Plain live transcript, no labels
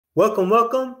Welcome,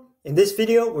 welcome. In this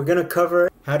video, we're going to cover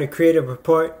how to create a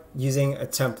report using a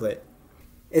template.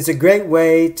 It's a great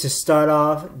way to start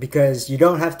off because you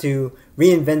don't have to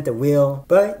reinvent the wheel,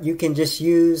 but you can just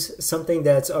use something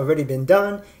that's already been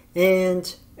done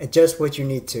and adjust what you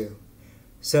need to.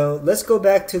 So let's go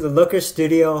back to the Looker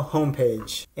Studio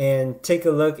homepage and take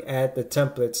a look at the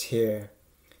templates here.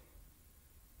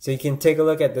 So you can take a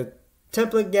look at the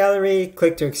template gallery,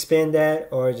 click to expand that,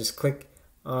 or just click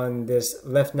on this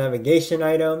left navigation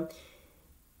item.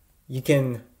 You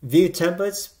can view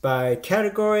templates by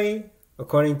category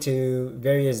according to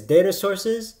various data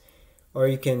sources, or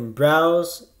you can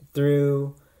browse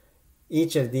through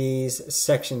each of these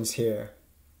sections here.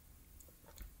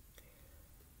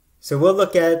 So we'll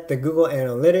look at the Google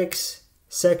Analytics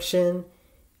section.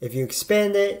 If you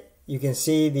expand it, you can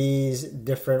see these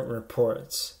different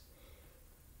reports.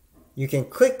 You can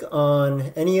click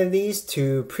on any of these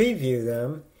to preview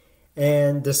them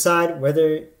and decide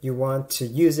whether you want to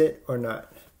use it or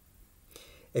not.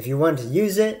 If you want to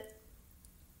use it,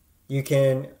 you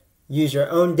can use your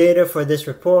own data for this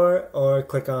report or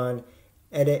click on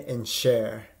Edit and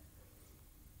Share.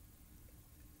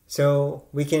 So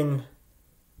we can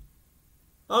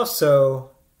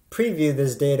also preview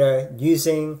this data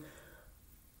using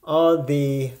all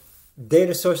the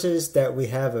data sources that we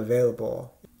have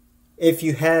available. If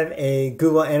you have a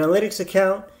Google Analytics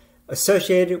account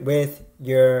associated with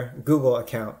your Google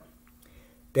account.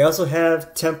 They also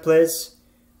have templates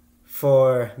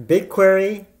for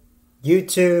BigQuery,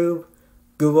 YouTube,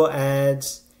 Google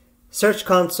Ads, Search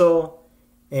Console,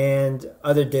 and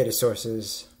other data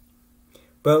sources.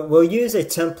 But we'll use a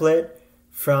template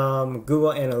from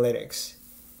Google Analytics.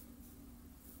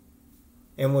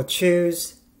 And we'll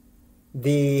choose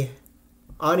the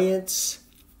Audience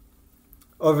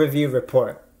Overview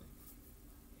Report.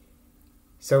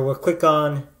 So we'll click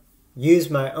on Use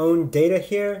My Own Data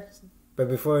here. But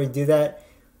before we do that,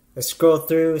 let's scroll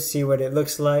through, see what it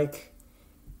looks like.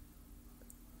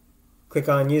 Click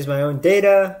on Use My Own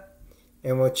Data,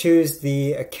 and we'll choose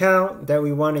the account that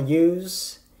we want to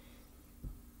use.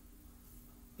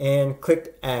 And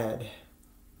click Add.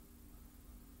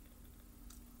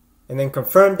 And then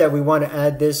confirm that we want to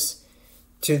add this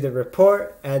to the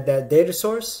report, add that data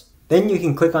source. Then you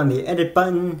can click on the Edit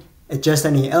button, adjust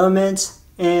any elements,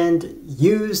 and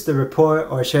use the report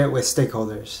or share it with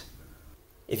stakeholders.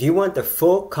 If you want the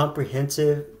full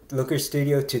comprehensive Looker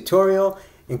Studio tutorial,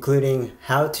 including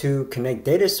how to connect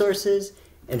data sources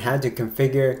and how to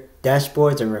configure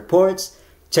dashboards and reports,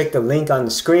 check the link on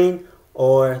the screen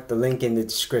or the link in the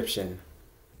description.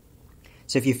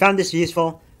 So if you found this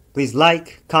useful, please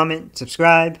like, comment,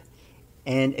 subscribe,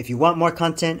 and if you want more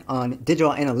content on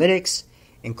digital analytics,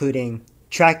 including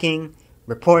tracking,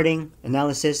 reporting,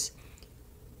 analysis,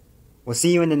 we'll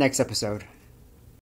see you in the next episode.